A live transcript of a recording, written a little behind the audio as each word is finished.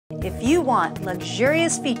If you want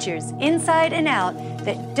luxurious features inside and out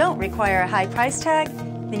that don't require a high price tag,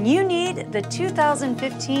 then you need the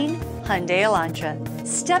 2015 Hyundai Elantra.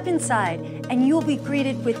 Step inside and you'll be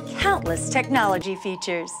greeted with countless technology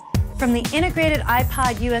features. From the integrated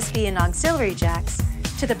iPod USB and auxiliary jacks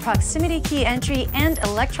to the proximity key entry and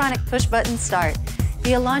electronic push-button start,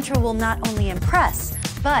 the Elantra will not only impress,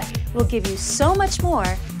 but will give you so much more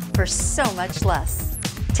for so much less.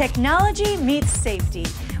 Technology meets safety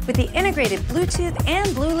with the integrated Bluetooth and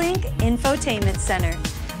BlueLink infotainment center.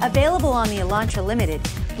 Available on the Elantra Limited,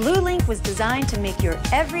 BlueLink was designed to make your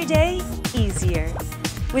everyday easier.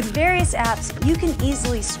 With various apps, you can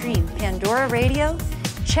easily stream Pandora Radio,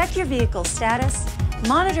 check your vehicle status,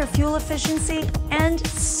 monitor fuel efficiency, and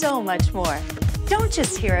so much more. Don't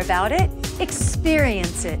just hear about it,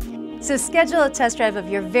 experience it. So schedule a test drive of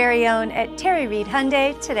your very own at Terry Reid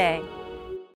Hyundai today.